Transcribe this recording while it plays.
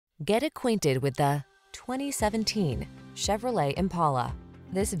Get acquainted with the 2017 Chevrolet Impala.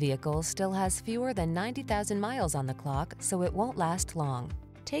 This vehicle still has fewer than 90,000 miles on the clock, so it won't last long.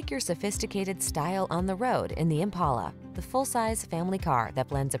 Take your sophisticated style on the road in the Impala, the full-size family car that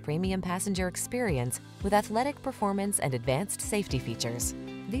blends a premium passenger experience with athletic performance and advanced safety features.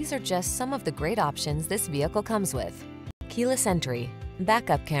 These are just some of the great options this vehicle comes with: keyless entry,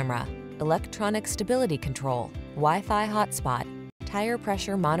 backup camera, electronic stability control, Wi-Fi hotspot, tire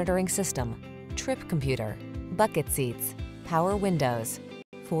pressure monitoring system, trip computer, bucket seats, power windows,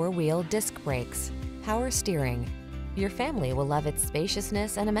 four-wheel disc brakes, power steering. Your family will love its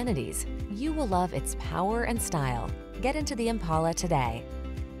spaciousness and amenities. You will love its power and style. Get into the Impala today.